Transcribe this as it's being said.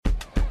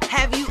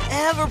Have you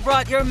ever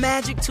brought your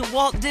magic to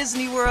Walt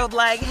Disney World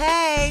like,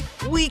 hey,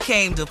 we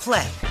came to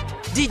play?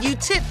 Did you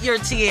tip your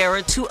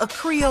tiara to a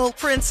Creole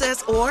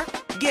princess or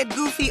get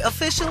goofy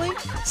officially?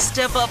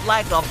 Step up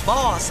like a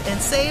boss and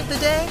save the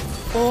day?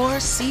 Or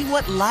see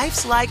what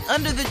life's like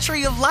under the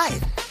tree of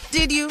life?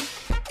 Did you?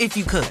 If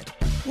you could.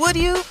 Would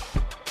you?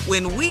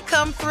 When we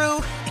come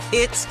through,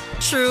 it's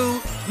true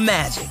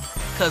magic.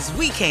 'Cause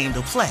we came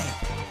to play.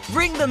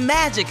 Bring the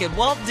magic at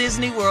Walt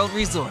Disney World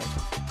Resort.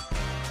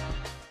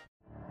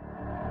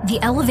 The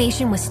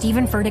Elevation with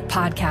Stephen Furtick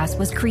podcast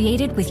was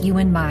created with you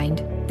in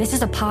mind. This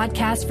is a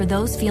podcast for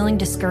those feeling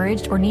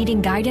discouraged or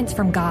needing guidance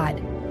from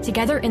God.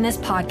 Together in this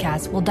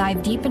podcast, we'll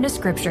dive deep into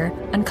Scripture,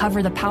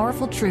 uncover the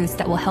powerful truths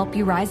that will help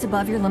you rise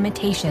above your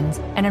limitations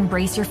and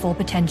embrace your full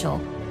potential.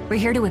 We're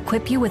here to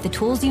equip you with the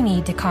tools you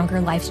need to conquer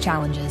life's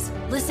challenges.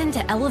 Listen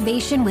to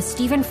Elevation with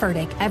Stephen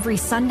Furtick every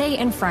Sunday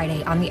and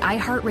Friday on the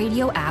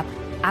iHeartRadio app,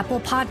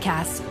 Apple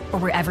Podcasts, or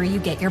wherever you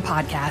get your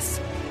podcasts.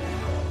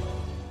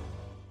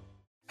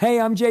 Hey,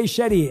 I'm Jay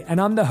Shetty,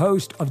 and I'm the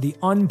host of the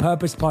On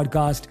Purpose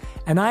podcast,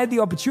 and I had the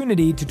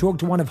opportunity to talk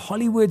to one of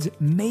Hollywood's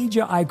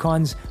major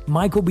icons,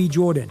 Michael B.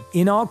 Jordan.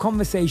 In our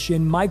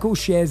conversation, Michael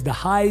shares the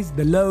highs,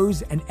 the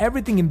lows, and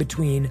everything in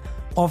between,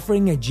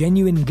 offering a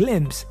genuine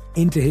glimpse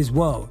into his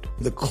world.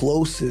 The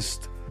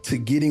closest to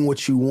getting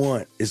what you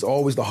want is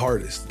always the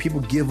hardest.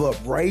 People give up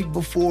right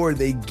before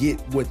they get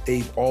what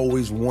they've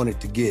always wanted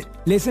to get.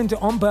 Listen to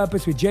On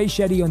Purpose with Jay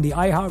Shetty on the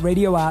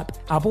iHeartRadio app,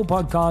 Apple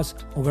Podcasts,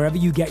 or wherever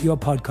you get your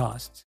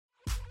podcasts.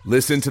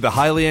 Listen to the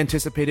highly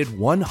anticipated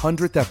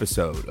 100th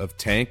episode of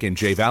Tank and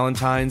Jay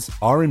Valentine's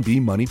R&B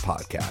Money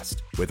Podcast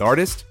with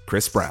artist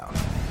Chris Brown.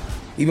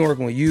 Even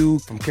working with you,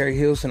 from Carrie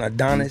Hilson,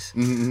 Adonis,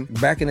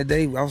 back in the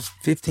day, I was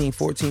 15,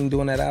 14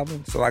 doing that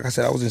album. So like I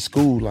said, I was in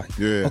school like,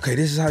 okay,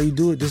 this is how you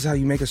do it. This is how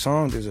you make a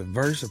song. There's a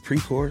verse, a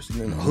pre-chorus,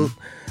 and then a hook.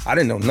 I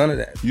didn't know none of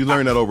that. You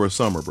learned that over a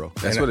summer, bro.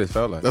 That's what it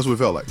felt like. That's what it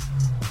felt like.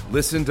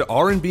 Listen to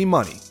R&B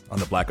Money on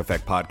the Black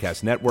Effect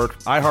Podcast Network,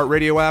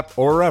 iHeartRadio app,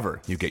 or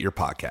wherever you get your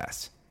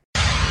podcasts.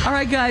 All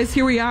right, guys,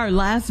 here we are.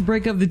 Last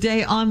break of the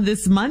day on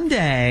this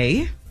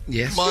Monday.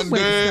 Yes. Way to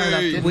start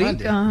off the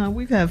week.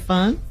 We've had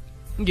fun.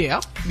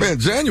 Yeah. Man,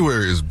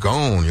 January is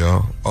gone,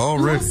 y'all.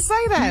 Already. Don't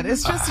say that.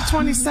 It's just the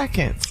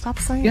 22nd. Stop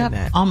saying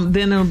that.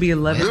 Then it'll be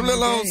 11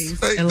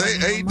 days.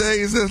 8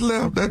 days that's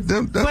left.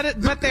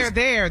 But they're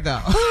there,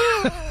 though.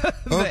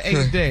 The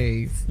 8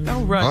 days.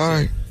 Don't rush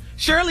right. it.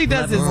 Shirley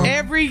does this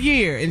every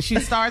year, and she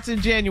starts in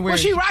January. Well,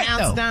 she right,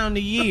 counts though. down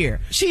the year.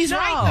 She's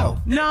right,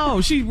 though.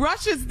 No, she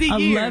rushes the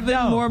year.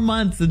 11 more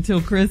months until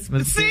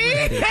Christmas. See?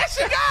 There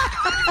she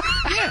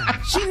goes.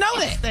 Yeah, she know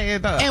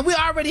that. And we're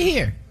already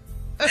here.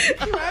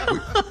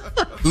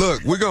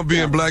 Look, we're going to be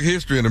in Black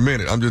History in a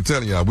minute. I'm just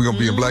telling y'all, we're going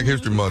to be in Black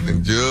History Month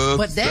in just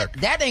But a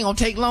second. that ain't going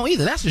to take long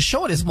either. That's the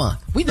shortest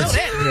month. We know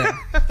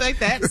that. Ain't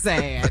that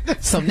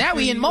sad? So now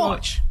we in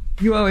March.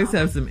 You always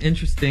have some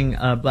interesting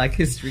Black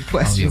History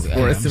questions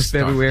for us in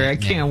February. I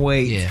can't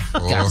wait. Yeah,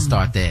 gotta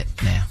start that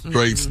now.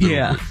 Straight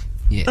stupid.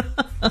 Yeah.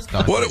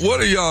 What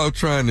are y'all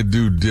trying to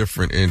do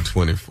different in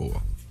 24?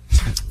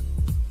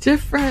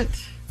 Different?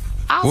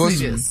 Or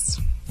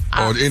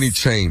any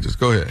changes?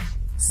 Go ahead.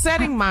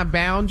 Setting my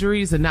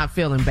boundaries and not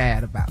feeling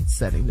bad about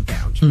setting the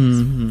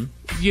boundaries.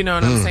 You know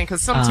what I'm saying?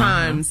 Because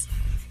sometimes,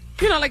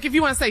 you know, like if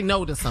you want to say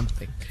no to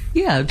something.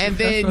 Yeah. And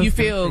then you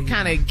feel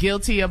kind of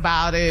guilty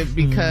about it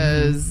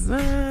because,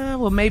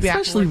 well, maybe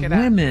especially I can work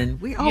it women.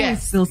 out. We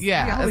always feel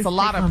it's a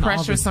lot of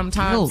pressure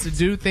sometimes to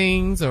do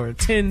things or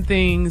attend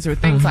things or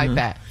things like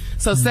that.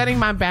 So setting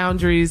my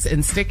boundaries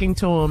and sticking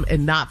to them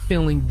and not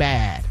feeling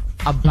bad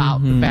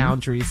about the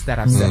boundaries that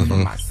I've set for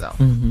myself.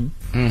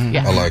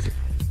 Yeah. I like it.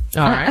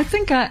 All right. I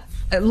think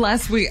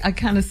last week, I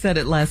kind of said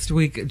it last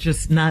week,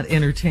 just not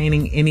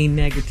entertaining any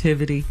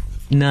negativity.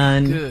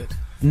 None. Good.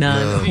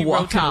 None.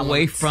 Walking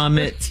away from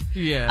it.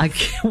 Yeah. I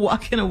can't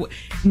walking away.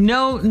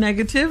 No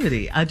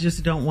negativity. I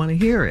just don't want to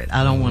hear it.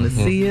 I don't want to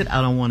see it.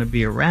 I don't want to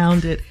be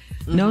around it.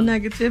 No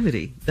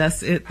negativity.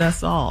 That's it.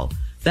 That's all.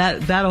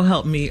 That'll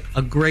help me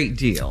a great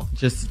deal.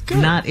 Just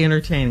not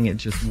entertaining it.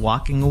 Just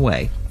walking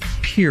away.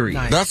 Period.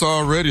 Nice. That's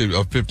already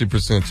a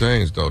 50%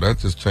 change, though. That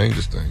just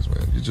changes things,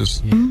 man. You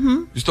just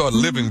you start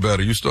living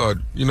better. You start,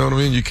 you know what I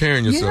mean? You're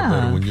carrying yourself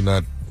better when you're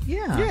not.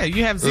 Yeah,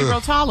 you have zero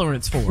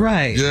tolerance for it.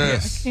 Right.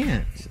 Yes. I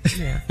can't.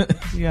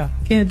 Yeah.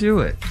 Can't do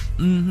it.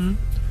 Man.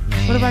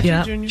 What about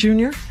you, Junior?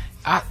 Junior?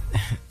 I'm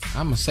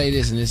going to say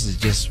this, and this is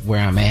just where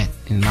I'm at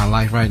in my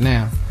life right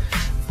now.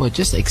 But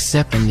just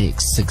accepting the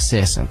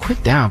success and quit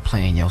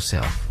downplaying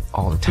yourself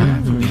all the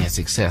time for being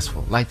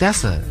successful. Like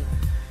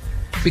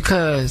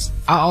because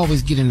I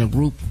always get in a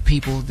group of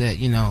people that,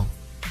 you know,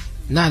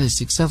 not as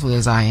successful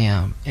as I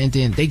am. And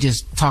then they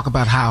just talk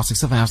about how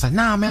successful I am. I was like,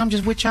 nah, man, I'm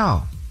just with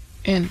y'all.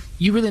 And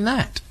you really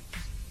not.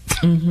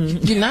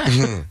 You're not.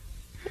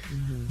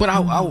 But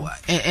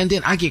and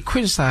then I get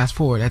criticized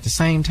for it at the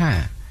same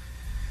time.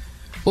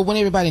 But when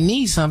everybody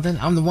needs something,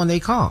 I'm the one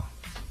they call.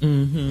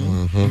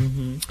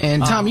 And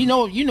Tom, you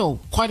know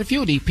quite a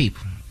few of these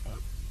people,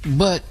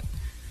 but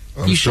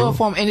you show up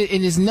for them, and it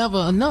is never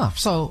enough.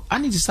 So I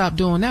need to stop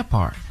doing that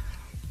part.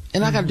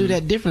 And I got to do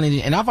that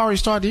differently. And I've already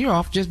started the year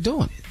off just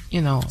doing it,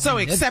 you know. So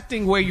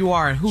accepting where you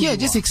are and who you are. Yeah,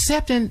 just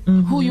accepting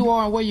who you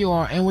are and where you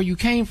are and where you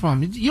came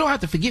from. You don't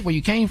have to forget where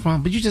you came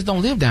from, but you just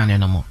don't live down there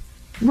no more.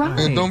 Right.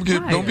 And don't be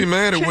mad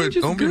at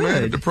be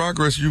mad at the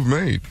progress you've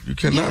made. You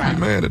cannot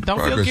be mad at the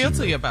progress. Don't feel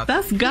guilty about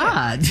that. That's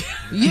God.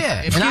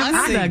 Yeah. And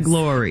I see that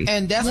glory.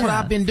 And that's what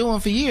I've been doing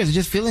for years,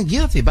 just feeling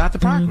guilty about the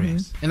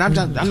progress. And I'm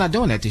not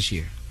doing that this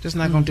year. Just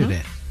not going to do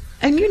that.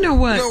 And you know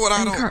what? You know what?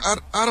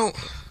 I don't.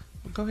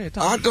 Go ahead.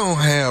 I don't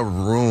have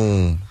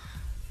room.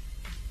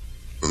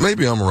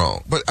 Maybe I'm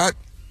wrong, but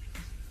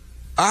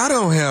I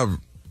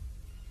don't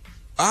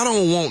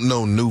want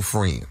no new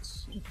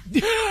friends.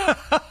 It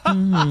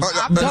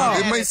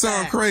may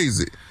sound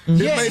crazy. It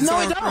may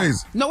sound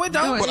crazy. No, it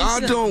don't. But I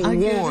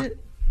don't want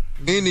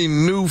any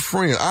new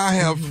friends. I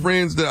have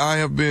friends that I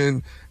have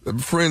been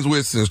friends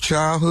with since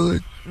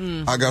childhood.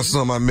 I got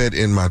some I met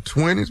in my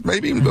 20s,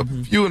 maybe even a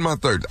few in my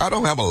 30s. I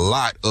have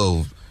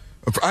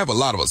a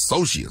lot of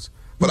associates,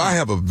 but I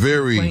have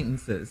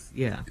acquaintances.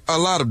 Yeah, a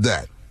lot of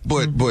that.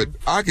 But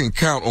I can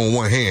count on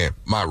one hand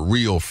my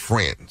real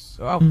friends,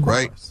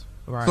 right?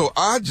 So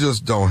I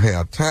just don't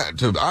have time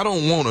I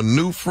don't want a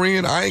new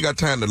friend. I ain't got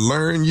time to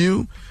learn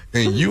you,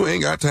 and you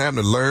ain't got time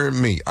to learn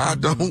me. I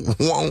don't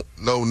want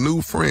no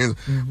new friends.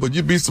 But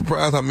you'd be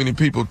surprised how many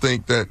people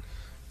think that,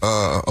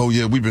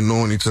 we've been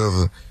knowing each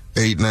other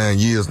 8-9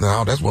 years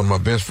now. That's one of my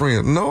best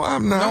friends. No,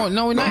 I'm not.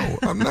 No,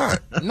 I'm not.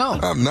 No,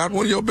 I'm not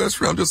one of your best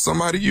friends. I'm just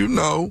somebody you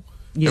know,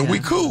 and we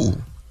cool.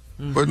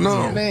 But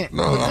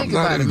I'm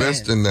not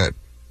investing in that.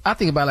 I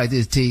think about it like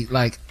this, T.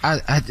 Like I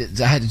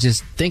had to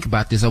just think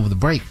about this over the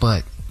break,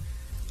 but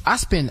I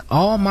spend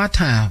all my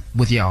time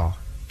with y'all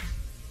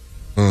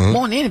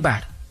more than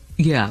anybody.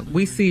 Yeah,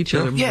 we see each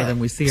other more than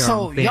we see our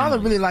own family. So y'all are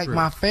really like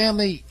my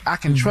family. I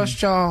can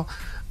trust y'all.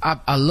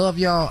 I love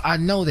y'all. I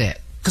know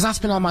that because I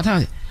spend all my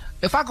time.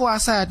 If I go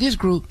outside this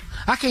group,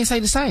 I can't say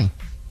the same.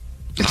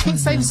 I can't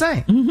say the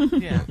same.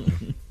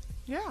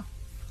 Yeah.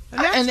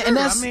 And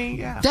that's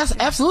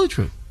absolutely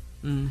true.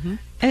 And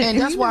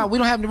that's why we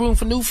don't have the room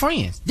for new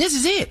friends. This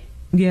is it.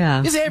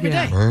 Yeah. This is every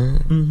day.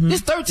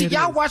 This 13.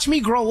 Y'all watch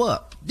me grow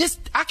up.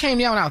 I came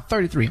down when I was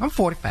 33. I'm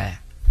 45.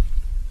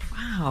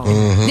 Wow.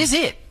 This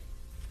it.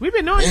 We've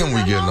been knowing. Damn,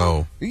 we getting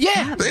old.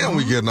 Yeah. Damn,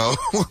 we getting old.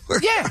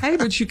 Yeah. Hey,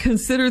 but you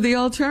consider the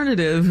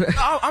alternative.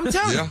 Oh, I'm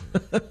telling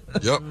you.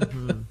 Yep.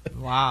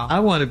 Wow.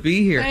 I want to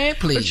be here. Man,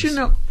 please.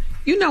 But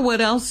you know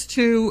what else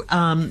too?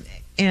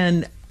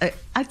 And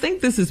I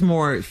think this is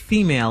more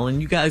female,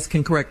 and you guys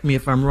can correct me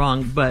if I'm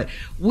wrong, but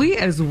we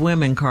as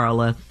women,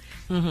 Carla,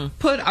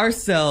 put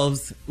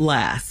ourselves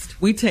last.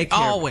 We take care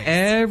of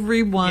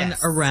everyone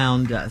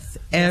around us.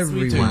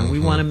 Everyone. We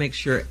want to make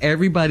sure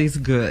everybody's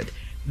good.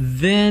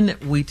 Then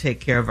we take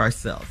care of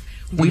ourselves.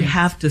 We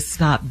have to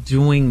stop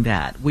doing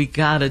that. We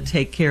got to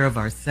take care of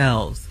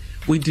ourselves.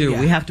 We do.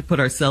 We have to put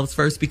ourselves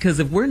first, because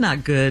if we're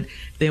not good,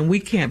 then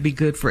we can't be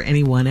good for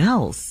anyone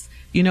else.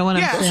 You know what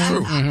I'm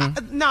saying? That's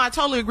true. No, I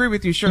totally agree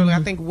with you, Shirley.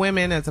 I think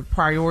women as a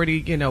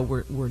priority,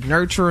 we're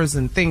nurturers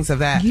and things of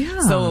that. Yeah.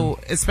 So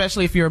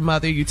especially if you're a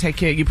mother, you take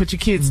care, you put your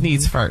kids'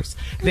 needs first.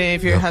 Then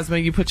if you're a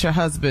husband, you put your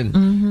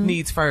husband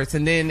needs first.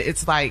 And then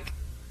it's like,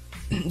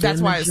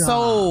 that's why it's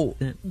so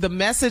the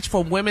message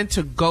for women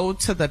to go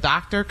to the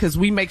doctor, because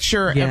we make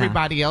sure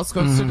everybody else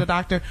goes to the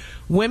doctor.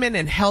 Women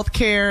in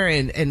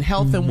healthcare and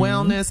health and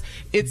wellness,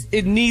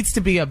 it needs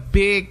to be a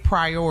big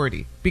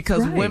priority,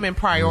 because women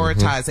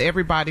prioritize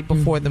everybody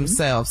before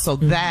themselves. So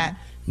that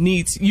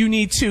you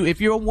need to,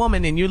 if you're a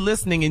woman and you're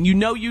listening and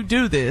you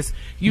do this,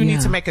 you need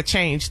to make a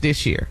change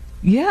this year.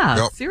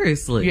 Yeah,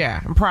 seriously.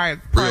 Yeah, and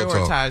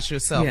prioritize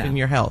yourself and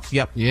your health.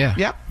 Yep. Yeah.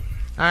 Yep.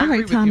 All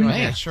right, Tommy.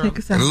 Take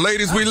us out. And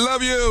ladies, we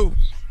love you.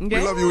 We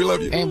love you. We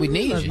love you. And we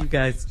need you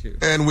guys too.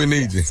 And we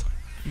need you.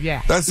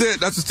 Yeah. That's it.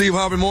 That's the Steve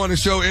Harvey Morning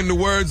Show. In the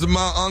words of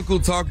my uncle,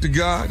 talk to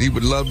God. He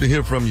would love to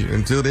hear from you.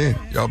 Until then,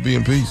 y'all be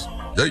in peace.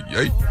 Yay,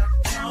 yay.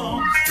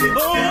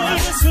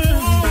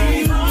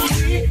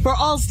 For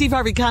all Steve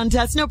Harvey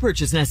contests, no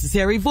purchase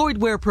necessary,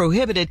 void where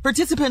prohibited.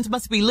 Participants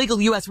must be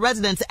legal U.S.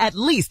 residents at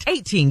least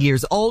 18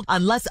 years old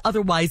unless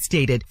otherwise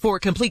stated. For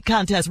complete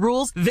contest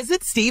rules,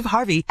 visit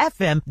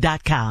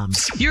SteveHarveyFM.com.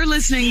 You're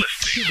listening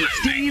to the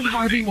Steve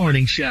Harvey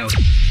Morning Show.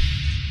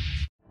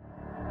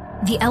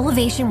 The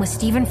Elevation with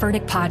Stephen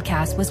Furtick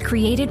podcast was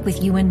created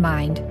with you in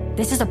mind.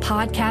 This is a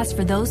podcast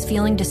for those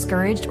feeling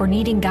discouraged or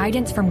needing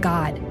guidance from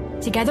God.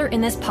 Together in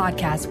this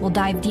podcast, we'll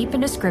dive deep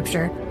into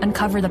Scripture,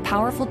 uncover the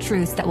powerful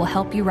truths that will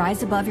help you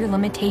rise above your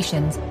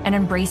limitations and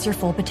embrace your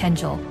full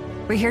potential.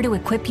 We're here to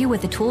equip you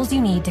with the tools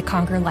you need to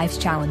conquer life's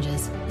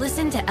challenges.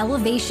 Listen to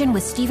Elevation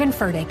with Stephen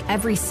Furtick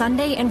every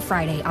Sunday and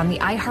Friday on the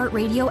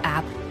iHeartRadio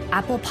app,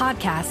 Apple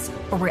Podcasts,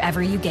 or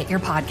wherever you get your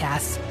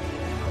podcasts.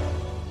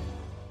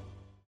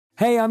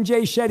 Hey, I'm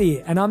Jay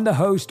Shetty, and I'm the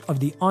host of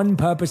the On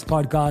Purpose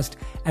podcast,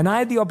 and I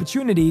had the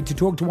opportunity to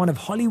talk to one of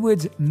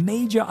Hollywood's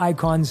major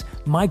icons,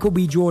 Michael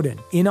B. Jordan.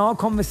 In our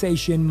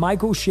conversation,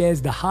 Michael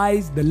shares the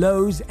highs, the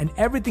lows, and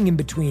everything in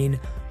between,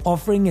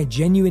 offering a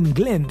genuine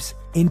glimpse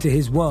into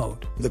his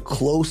world. The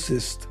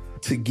closest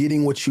to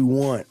getting what you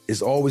want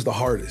is always the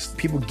hardest.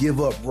 People give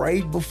up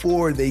right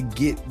before they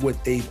get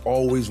what they've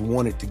always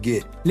wanted to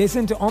get.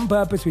 Listen to On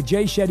Purpose with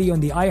Jay Shetty on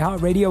the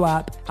iHeartRadio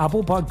app,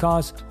 Apple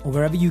Podcasts, or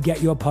wherever you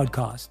get your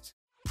podcasts.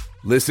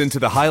 Listen to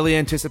the highly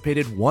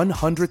anticipated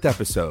 100th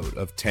episode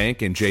of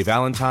Tank and Jay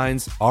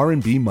Valentine's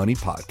R&B Money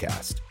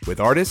Podcast with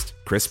artist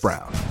Chris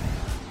Brown.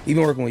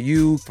 Even working with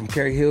you, from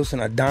Carrie Hilson,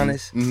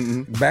 Adonis.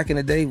 Back in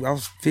the day, I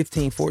was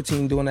 15,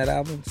 14 doing that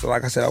album. So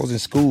like I said, I was in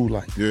school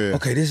like,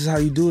 okay, this is how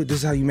you do it. This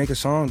is how you make a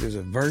song. There's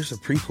a verse, a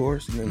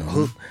pre-chorus, and a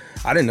hook.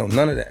 I didn't know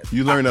none of that.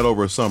 You learned that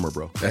over a summer,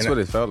 bro. That's what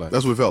it felt like.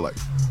 That's what it felt like.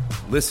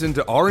 Listen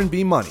to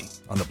R&B Money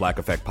on the Black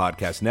Effect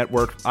Podcast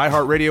Network,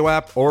 iHeartRadio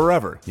app, or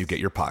wherever you get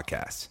your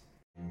podcasts.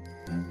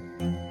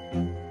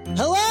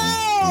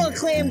 Hello,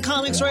 acclaimed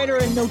comics writer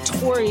and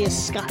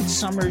notorious Scott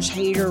Summers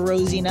hater,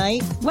 Rosie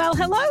Knight. Well,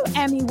 hello,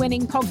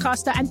 Emmy-winning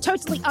podcaster and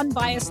totally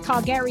unbiased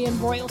Targaryen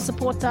royal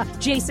supporter,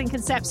 Jason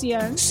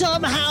Concepcion.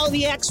 Somehow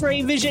the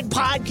X-Ray Vision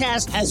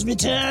podcast has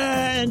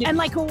returned. And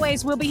like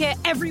always, we'll be here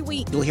every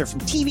week. You'll hear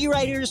from TV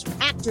writers,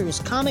 actors,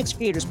 comics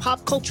creators,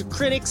 pop culture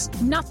critics.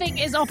 Nothing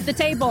is off the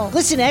table.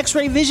 Listen to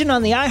X-Ray Vision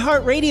on the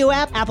iHeartRadio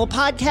app, Apple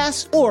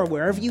Podcasts, or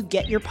wherever you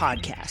get your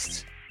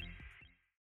podcasts.